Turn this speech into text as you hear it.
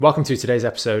Welcome to today's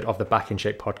episode of the Back in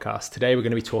Shape podcast. Today we're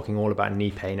going to be talking all about knee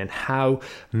pain and how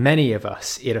many of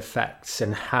us it affects,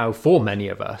 and how for many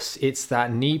of us it's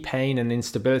that knee pain and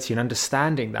instability, and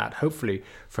understanding that, hopefully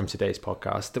from today's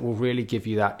podcast, that will really give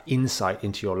you that insight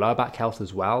into your lower back health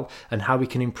as well, and how we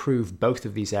can improve both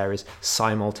of these areas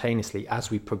simultaneously as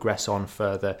we progress on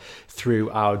further through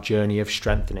our journey of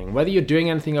strengthening. Whether you're doing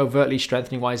anything overtly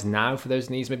strengthening wise now for those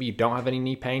knees, maybe you don't have any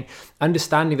knee pain,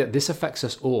 understanding that this affects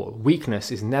us all.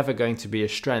 Weakness is never going to be a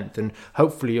strength, and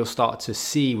hopefully you'll start to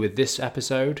see with this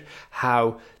episode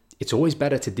how it's always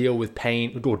better to deal with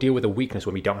pain or deal with a weakness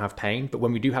when we don't have pain, but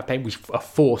when we do have pain, we are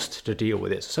forced to deal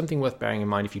with it. So something worth bearing in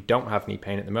mind if you don't have knee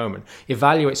pain at the moment.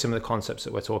 Evaluate some of the concepts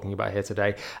that we're talking about here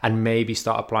today and maybe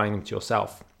start applying them to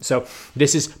yourself. So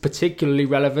this is particularly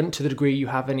relevant to the degree you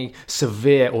have any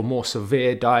severe or more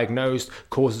severe diagnosed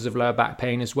causes of lower back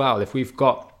pain as well. If we've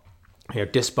got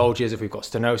disc bulges, if we've got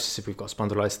stenosis, if we've got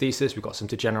spondylolisthesis, we've got some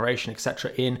degeneration, etc.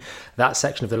 in that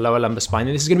section of the lower lumbar spine.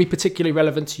 And this is going to be particularly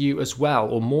relevant to you as well,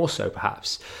 or more so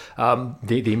perhaps.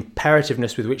 The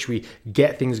imperativeness with which we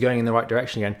get things going in the right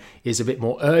direction again is a bit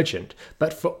more urgent.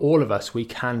 But for all of us, we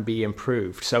can be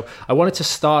improved. So I wanted to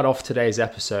start off today's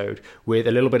episode with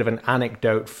a little bit of an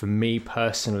anecdote for me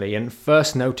personally, and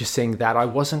first noticing that I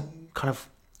wasn't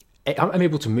I'm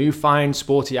able to move fine,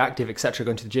 sporty, active, etc.,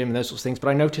 going to the gym and those sorts of things. But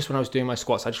I noticed when I was doing my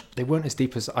squats, they weren't as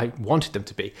deep as I wanted them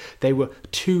to be. They were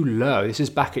too low. This is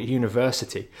back at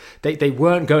university. They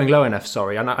weren't going low enough,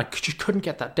 and I just couldn't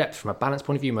get that depth from a balance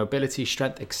point of view, mobility,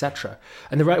 strength, etc.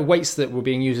 And the right weights that were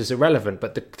being used is irrelevant,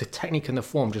 but the technique and the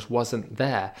form just wasn't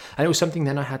there. And it was something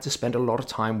then I had to spend a lot of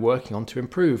time working on to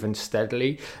improve, and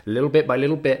steadily, little bit by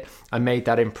little bit, I made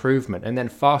that improvement. And then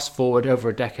fast forward over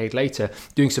a decade later,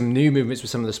 doing some new movements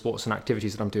with some of the sports and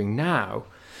activities that I'm doing now,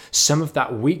 some of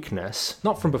that weakness,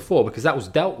 not from before because that was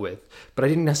dealt with, but I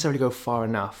didn't necessarily go far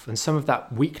enough, and some of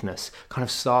that weakness kind of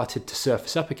started to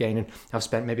surface up again. And I've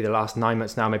spent maybe the last 9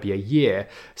 months now, maybe a year,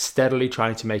 steadily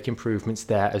trying to make improvements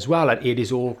there as well, and it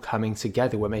is all coming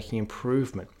together. We're making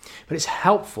improvement, but it's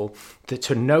helpful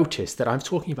to notice that I'm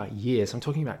talking about years, I'm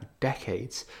talking about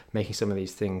decades, making some of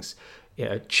these things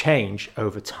change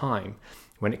over time.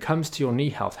 When it comes to your knee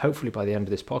health, hopefully by the end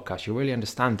of this podcast, you'll really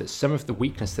understand that some of the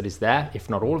weakness that is there, if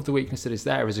not all of the weakness that is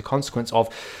there, is a consequence of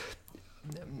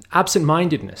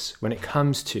absent-mindedness when it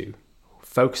comes to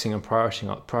focusing and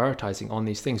prioritizing on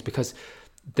these things, because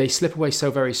they slip away so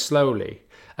very slowly,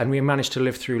 and we manage to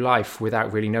live through life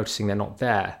without really noticing they're not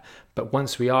there. But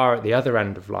once we are at the other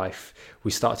end of life,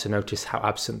 we start to notice how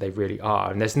absent they really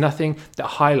are. And there's nothing that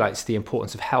highlights the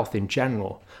importance of health in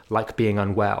general like being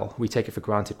unwell. We take it for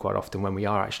granted quite often when we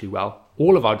are actually well.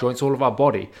 All of our joints, all of our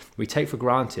body, we take for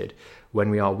granted when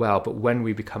we are well. But when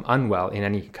we become unwell in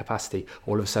any capacity,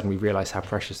 all of a sudden we realize how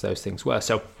precious those things were.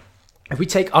 So if we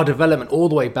take our development all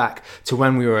the way back to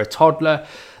when we were a toddler,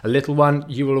 a little one,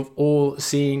 you will have all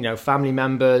seen, family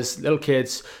members, little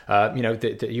kids, that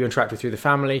you interact with through the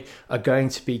family are going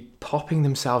to be popping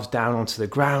themselves down onto the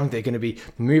ground. They're going to be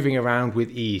moving around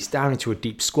with ease, down into a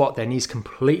deep squat. Their knees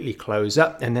completely close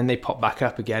up, and then they pop back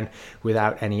up again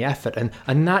without any effort.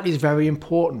 And that is very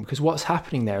important, because what's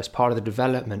happening there is part of the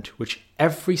development, which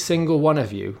every single one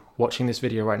of you watching this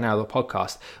video right now, the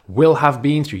podcast, will have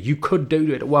been through. You could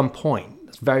do it at one point.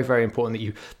 It's very, very important that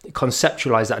you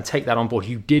conceptualize that and take that on board.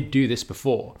 You did do this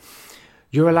before.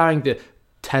 You're allowing the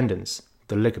tendons,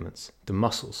 the ligaments, the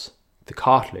muscles, the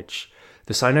cartilage,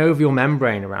 the synovial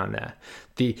membrane around there,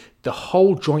 the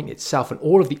whole joint itself, and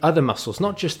all of the other muscles,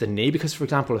 not just the knee, because for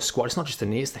example, a squat, it's not just the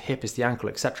knee, it's the hip, it's the ankle,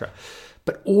 etc.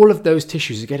 But all of those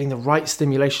tissues are getting the right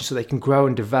stimulation so they can grow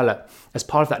and develop as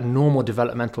part of that normal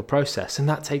developmental process. And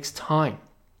that takes time.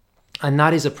 And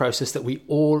that is a process that we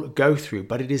all go through,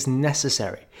 but it is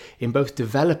necessary in both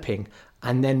developing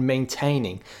and then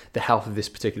maintaining the health of this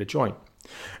particular joint.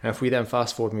 Now, if we then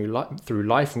fast forward through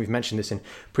life, and we've mentioned this in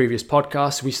previous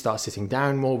podcasts, we start sitting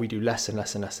down more, we do less and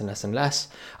less and less and less and less.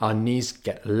 Our knees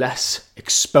get less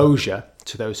exposure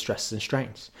to those stresses and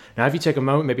strains. Now, if you take a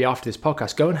moment, maybe after this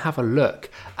podcast, go and have a look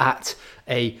at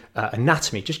a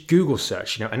anatomy. Just Google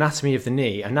search, anatomy of the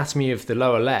knee, anatomy of the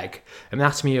lower leg,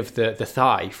 anatomy of the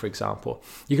thigh, for example.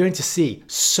 You're going to see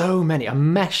a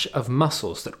mesh of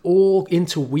muscles that all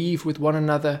interweave with one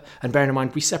another. And bearing in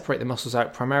mind, we separate the muscles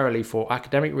out primarily for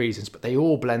academic reasons, but they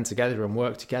all blend together and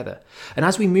work together. And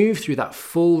as we move through that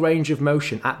full range of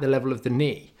motion at the level of the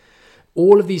knee,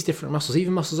 all of these different muscles,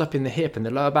 even muscles up in the hip and the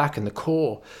lower back and the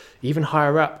core, even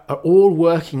higher up, are all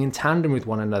working in tandem with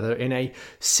one another in a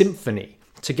symphony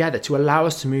together to allow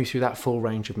us to move through that full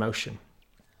range of motion.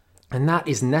 And that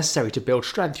is necessary to build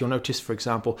strength. You'll notice, for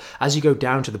example, as you go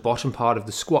down to the bottom part of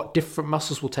the squat, different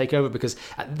muscles will take over, because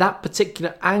at that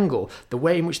particular angle, the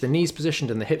way in which the knee's positioned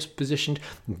and the hips positioned,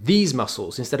 these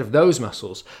muscles, instead of those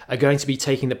muscles, are going to be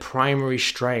taking the primary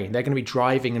strain. They're going to be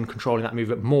driving and controlling that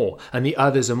movement more, and the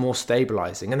others are more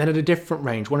stabilizing. And then at a different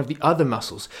range, one of the other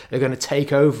muscles are going to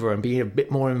take over and be a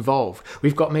bit more involved.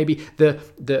 We've got maybe the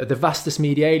vastus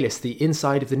medialis, the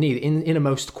inside of the knee, the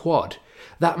innermost quad.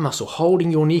 That muscle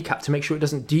holding your kneecap to make sure it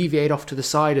doesn't deviate off to the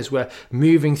side as we're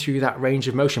moving through that range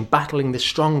of motion, battling the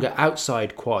stronger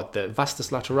outside quad, the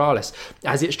vastus lateralis,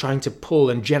 as it's trying to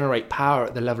pull and generate power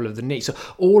at the level of the knee. So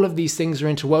all of these things are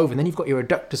interwoven. Then you've got your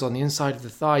adductors on the inside of the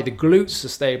thigh, the glutes are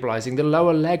stabilizing, the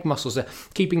lower leg muscles are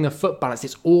keeping the foot balanced.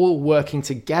 It's all working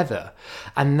together,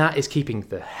 and that is keeping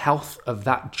the health of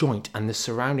that joint and the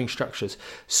surrounding structures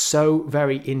so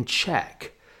very in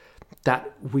check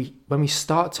that when we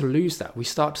start to lose that, we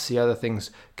start to see other things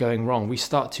going wrong. We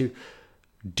start to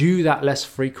do that less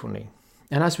frequently.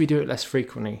 And as we do it less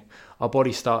frequently, our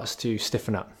body starts to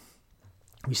stiffen up.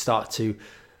 We start to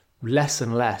less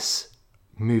and less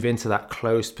move into that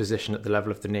closed position at the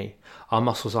level of the knee. Our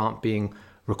muscles aren't being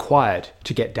required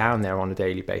to get down there on a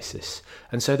daily basis.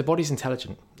 And so the body's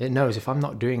intelligent. It knows if I'm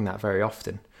not doing that very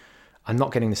often, I'm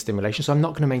not getting the stimulation, so I'm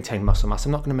not going to maintain muscle mass.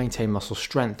 I'm not going to maintain muscle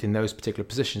strength in those particular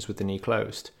positions with the knee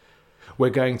closed.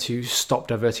 We're going to stop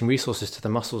diverting resources to the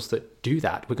muscles that do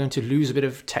that. We're going to lose a bit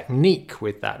of technique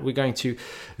with that. We're going to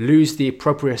lose the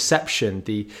proprioception,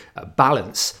 the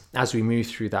balance as we move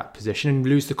through that position, and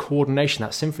lose the coordination,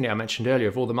 that symphony I mentioned earlier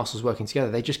of all the muscles working together.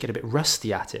 They just get a bit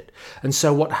rusty at it. And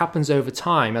so what happens over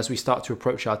time as we start to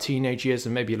approach our teenage years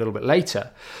and maybe a little bit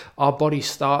later, our body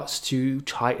starts to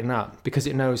tighten up because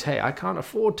it knows, hey, I can't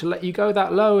afford to let you go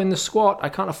that low in the squat. I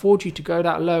can't afford you to go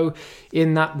that low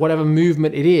in that whatever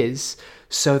movement it is.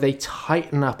 So they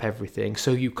tighten up everything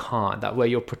so you can't. That way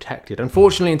you're protected.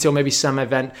 Unfortunately, until maybe some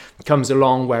event comes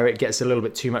along where it gets a little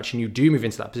bit too much and you do move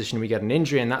into that position and we get an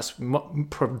injury, and that's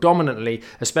predominantly,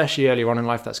 especially earlier on in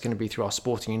life, that's going to be through our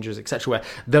sporting injuries, etc., where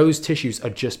those tissues are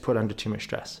just put under too much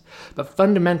stress. But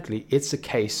fundamentally, it's a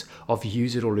case of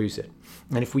use it or lose it.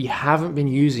 And if we haven't been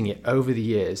using it over the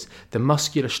years, the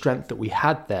muscular strength that we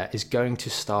had there is going to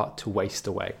start to waste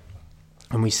away.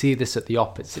 And we see this at the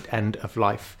opposite end of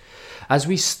life. As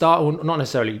we start, well, not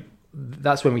necessarily,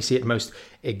 that's when we see it most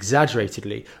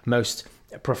exaggeratedly, most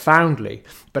profoundly,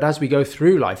 but as we go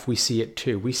through life, we see it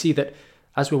too. We see that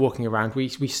as we're walking around, we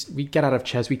get out of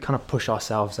chairs, we kind of push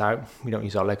ourselves out. We don't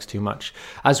use our legs too much.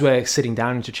 As we're sitting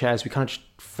down into chairs, we kind of just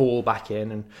fall back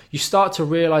in. And you start to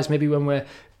realize maybe when we're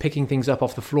picking things up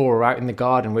off the floor or out in the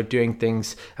garden, we're doing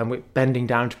things and we're bending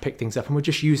down to pick things up and we're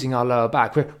just using our lower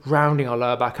back. We're rounding our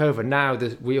lower back over. Now the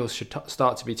wheels should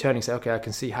start to be turning. Say, okay, I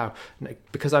can see how,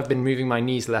 because I've been moving my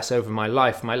knees less over my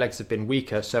life, my legs have been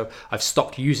weaker, so I've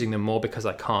stopped using them more because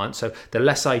I can't. So the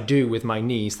less I do with my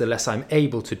knees, the less I'm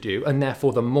able to do, and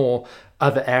therefore the more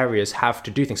other areas have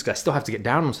to do things, because I still have to get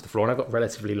down onto the floor, and I've got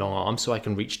relatively long arms, so I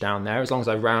can reach down there. As long as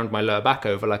I round my lower back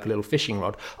over like a little fishing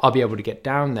rod, I'll be able to get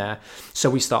down there.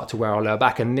 So we start to wear our lower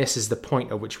back, and this is the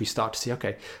point at which we start to see,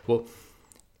 okay, well,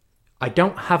 I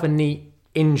don't have a knee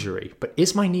injury, but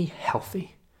is my knee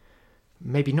healthy?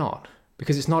 Maybe not,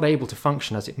 because it's not able to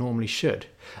function as it normally should.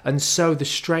 And so the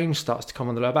strain starts to come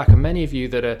on the lower back. And many of you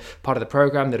that are part of the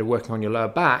program that are working on your lower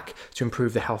back to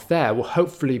improve the health there will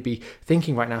hopefully be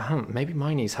thinking right now, maybe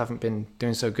my knees haven't been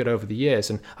doing so good over the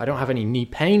years and I don't have any knee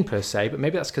pain per se, but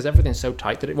maybe that's because everything's so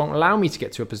tight that it won't allow me to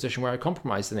get to a position where I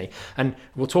compromise the knee. And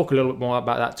we'll talk a little bit more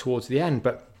about that towards the end,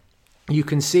 but you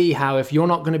can see how if you're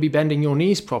not going to be bending your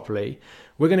knees properly,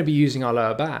 we're going to be using our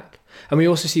lower back. And we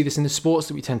also see this in the sports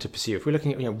that we tend to pursue. If we're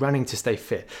looking at running to stay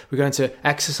fit, we're going to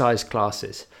exercise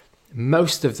classes.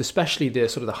 Most of the, especially the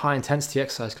sort of the high intensity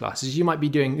exercise classes, you might be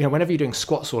doing, whenever you're doing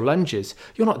squats or lunges,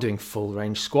 you're not doing full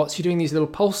range squats. You're doing these little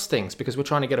pulse things because we're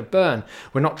trying to get a burn.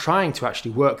 We're not trying to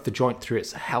actually work the joint through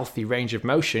its healthy range of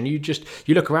motion. You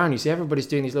look around, you see everybody's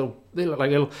doing these little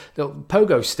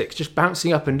pogo sticks, just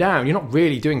bouncing up and down. You're not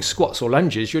really doing squats or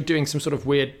lunges. You're doing some sort of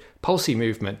weird pulsy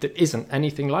movement that isn't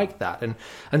anything like that.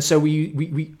 And so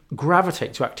we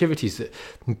gravitate to activities that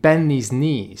bend these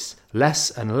knees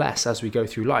less and less as we go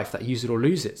through life, that use it or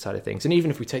lose it side of things. And even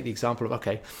if we take the example of,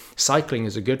 okay, cycling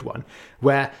is a good one,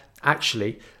 where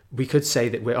actually we could say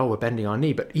that we're bending our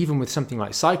knee, but even with something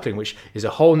like cycling, which is a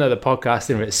whole nother podcast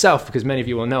in itself, because many of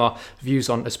you will know our views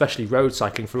on especially road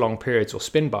cycling for long periods or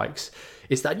spin bikes,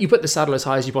 is that you put the saddle as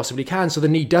high as you possibly can so the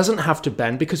knee doesn't have to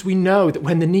bend, because we know that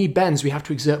when the knee bends, we have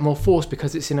to exert more force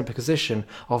because it's in a position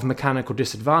of mechanical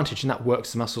disadvantage, and that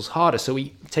works the muscles harder. So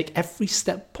we take every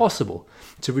step possible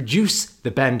to reduce the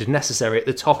bend necessary at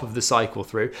the top of the cycle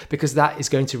through, because that is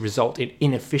going to result in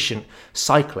inefficient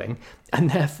cycling, and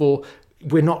therefore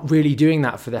we're not really doing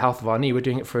that for the health of our knee. We're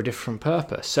doing it for a different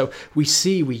purpose. So we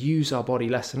use our body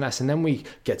less and less, and then we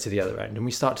get to the other end and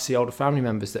we start to see older family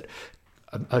members that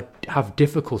have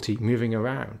difficulty moving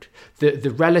around.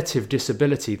 The relative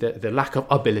disability, the lack of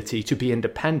ability to be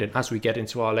independent as we get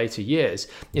into our later years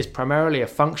is primarily a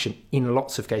function in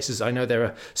lots of cases. I know there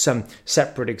are some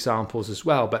separate examples as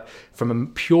well, but from a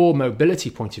pure mobility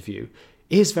point of view,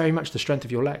 is very much the strength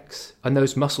of your legs and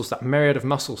those muscles, that myriad of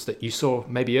muscles that you saw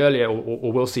maybe earlier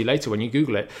or will see later when you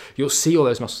Google it. You'll see all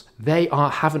those muscles. They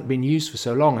haven't been used for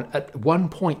so long, and at one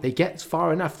point they get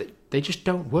far enough that they just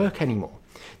don't work anymore.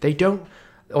 They don't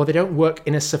work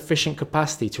in a sufficient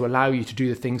capacity to allow you to do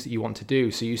the things that you want to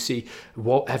do. So you see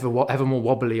ever more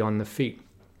wobbly on the feet.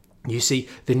 You see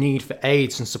the need for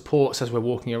aids and supports as we're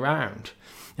walking around.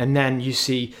 And then you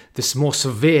see the more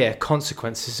severe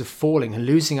consequences of falling and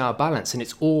losing our balance. And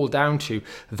it's all down to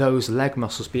those leg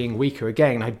muscles being weaker.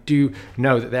 Again, I do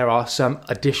know that there are some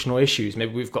additional issues.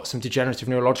 Maybe we've got some degenerative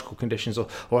neurological conditions or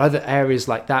other areas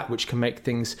like that which can make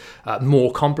things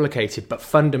more complicated. But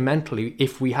fundamentally,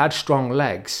 if we had strong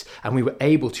legs and we were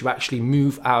able to actually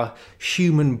move our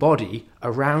human body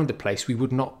around the place, we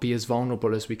would not be as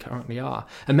vulnerable as we currently are.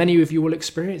 And many of you will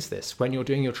experience this when you're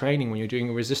doing your training, when you're doing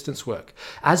your resistance work.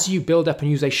 As you build up and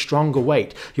use a stronger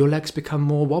weight, your legs become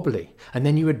more wobbly, and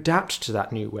then you adapt to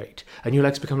that new weight and your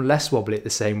legs become less wobbly at the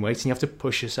same weight, and you have to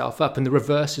push yourself up. And the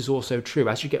reverse is also true.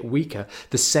 As you get weaker,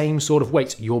 the same sort of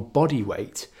weight, your body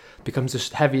weight, becomes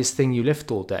the heaviest thing you lift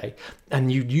all day,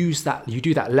 and you do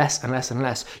that less and less and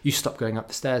less. You stop going up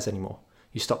the stairs anymore.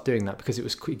 You stop doing that because it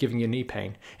was giving you knee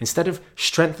pain. Instead of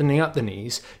strengthening up the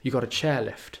knees, you got a chair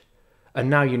lift. And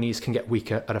now your knees can get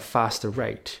weaker at a faster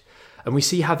rate. And we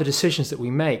see how the decisions that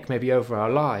we make, maybe over our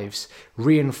lives,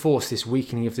 reinforce this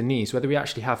weakening of the knees. Whether we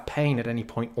actually have pain at any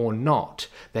point or not,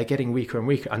 they're getting weaker and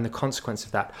weaker. And the consequence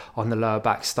of that on the lower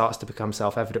back starts to become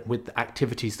self-evident with the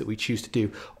activities that we choose to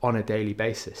do on a daily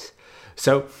basis.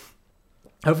 So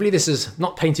hopefully this is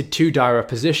not painted too dire a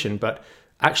position, but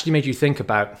actually made you think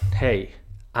about, hey,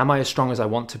 am I as strong as I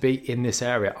want to be in this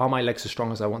area? Are my legs as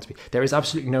strong as I want to be? There is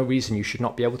absolutely no reason you should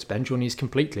not be able to bend your knees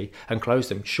completely and close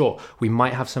them. Sure, we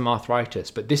might have some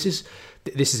arthritis, but this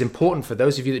is important for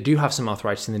those of you that do have some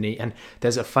arthritis in the knee, and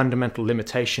there's a fundamental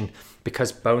limitation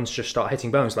because bones just start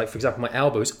hitting bones. Like, for example, my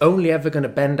elbow is only ever going to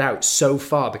bend out so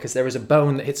far because there is a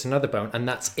bone that hits another bone, and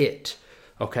that's it.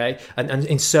 Okay, and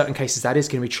in certain cases that is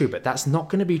going to be true, but that's not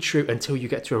going to be true until you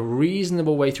get to a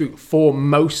reasonable way through for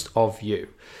most of you.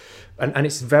 And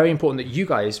it's very important that you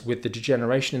guys, with the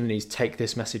degeneration in the knees, take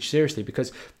this message seriously,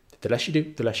 because the less you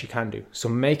do, the less you can do. So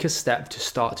make a step to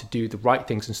start to do the right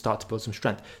things and start to build some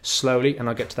strength slowly, and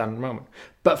I'll get to that in a moment.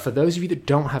 But for those of you that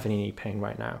don't have any knee pain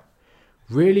right now,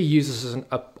 really use this as an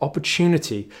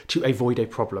opportunity to avoid a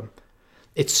problem.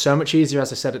 It's so much easier,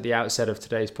 as I said at the outset of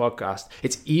today's podcast,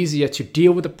 it's easier to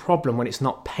deal with a problem when it's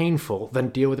not painful than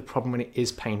deal with a problem when it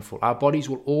is painful. Our bodies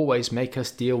will always make us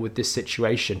deal with this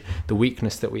situation, the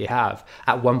weakness that we have,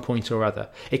 at one point or other.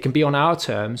 It can be on our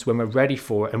terms when we're ready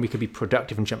for it and we can be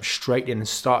productive and jump straight in and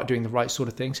start doing the right sort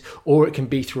of things, or it can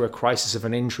be through a crisis of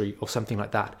an injury or something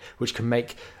like that, which can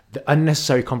make the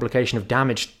unnecessary complication of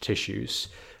damaged tissues,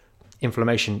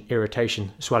 inflammation,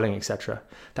 irritation, swelling, etc.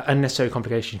 That unnecessary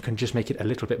complication can just make it a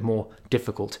little bit more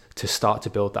difficult to start to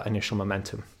build that initial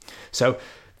momentum. So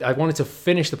I wanted to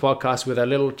finish the podcast with a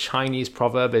little Chinese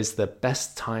proverb: is the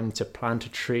best time to plant a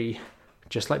tree,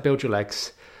 just like build your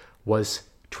legs, was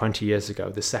 20 years ago.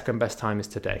 The second best time is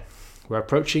today. We're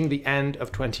approaching the end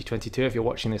of 2022 if you're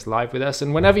watching this live with us,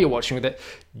 and whenever you're watching with it,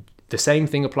 the same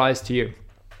thing applies to you.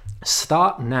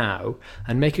 Start now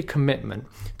and make a commitment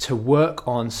to work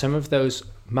on some of those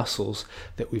muscles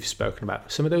that we've spoken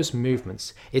about, some of those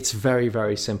movements. It's very,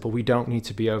 very simple. We don't need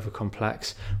to be over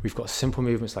complex. We've got simple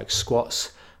movements like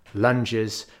squats,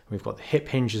 lunges, we've got the hip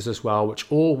hinges as well,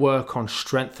 which all work on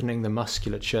strengthening the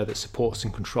musculature that supports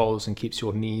and controls and keeps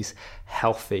your knees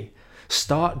healthy.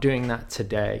 Start doing that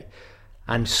today,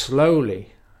 and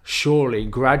slowly, surely,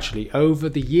 gradually, over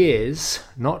the years,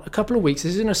 not a couple of weeks.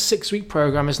 This isn't a 6-week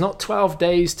program. It's not 12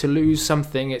 days to lose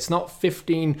something. It's not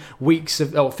 15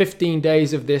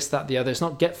 days of this, that, the other. It's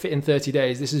not get fit in 30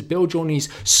 days. This is build your knees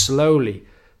slowly,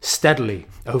 steadily,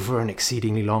 over an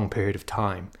exceedingly long period of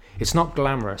time. It's not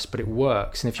glamorous, but it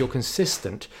works. And if you're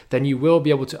consistent, then you will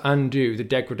be able to undo the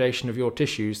degradation of your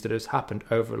tissues that has happened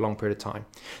over a long period of time.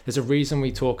 There's a reason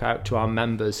we talk out to our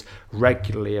members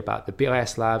regularly about the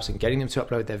BIS labs and getting them to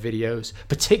upload their videos,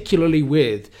 particularly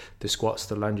with the squats,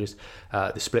 the lunges,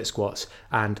 the split squats,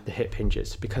 and the hip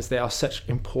hinges, because they are such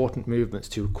important movements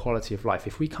to quality of life.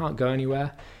 If we can't go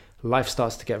anywhere, life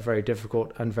starts to get very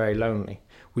difficult and very lonely.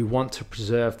 We want to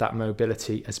preserve that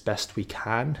mobility as best we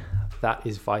can. That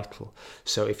is vital.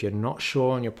 So if you're not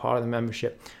sure and you're part of the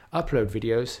membership, upload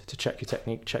videos to check your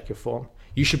technique, check your form.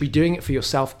 You should be doing it for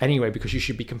yourself anyway, because you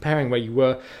should be comparing where you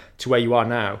were to where you are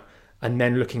now, and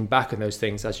then looking back at those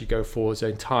things as you go forwards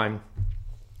in time.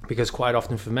 Because quite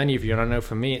often for many of you, and I know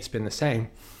for me it's been the same,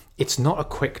 it's not a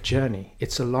quick journey.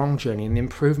 It's a long journey, and the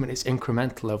improvement is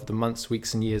incremental over the months,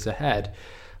 weeks, and years ahead.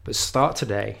 But start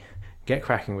today, get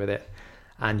cracking with it,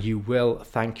 and you will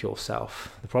thank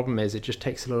yourself. The problem is it just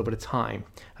takes a little bit of time,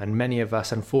 and many of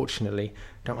us, unfortunately,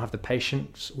 don't have the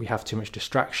patience. We have too much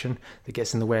distraction that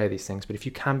gets in the way of these things. But if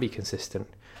you can be consistent,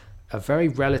 a very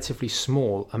relatively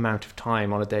small amount of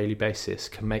time on a daily basis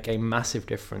can make a massive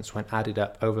difference when added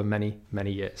up over many,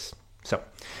 many years. So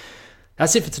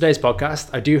that's it for today's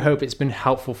podcast. I do hope it's been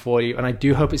helpful for you, and I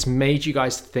do hope it's made you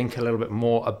guys think a little bit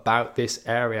more about this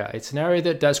area. It's an area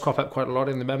that does crop up quite a lot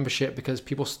in the membership because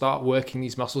people start working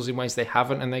these muscles in ways they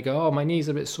haven't, and they go, oh, my knee's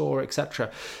a bit sore,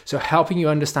 etc. So helping you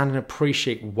understand and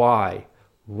appreciate why.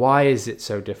 Why is it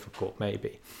so difficult,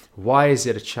 maybe? Why is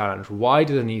it a challenge? Why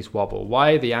do the knees wobble?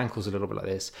 Why are the ankles a little bit like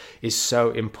this? Is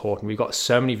so important. We've got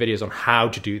so many videos on how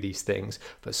to do these things,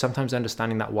 but sometimes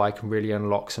understanding that why can really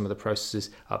unlock some of the processes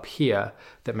up here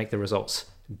that make the results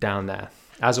down there.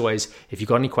 As always, if you've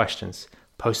got any questions,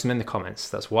 post them in the comments.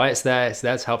 That's why it's there. It's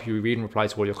there to help you read and reply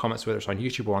to all your comments, whether it's on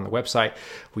YouTube or on the website.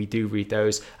 We do read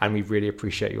those, and we really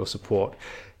appreciate your support.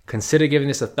 Consider giving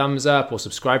this a thumbs up or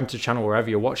subscribing to the channel wherever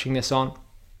you're watching this on,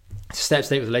 to stay up to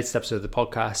date with the latest episode of the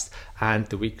podcast and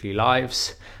the weekly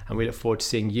lives. And we look forward to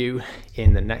seeing you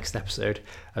in the next episode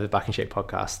of the Back in Shape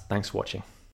podcast. Thanks for watching.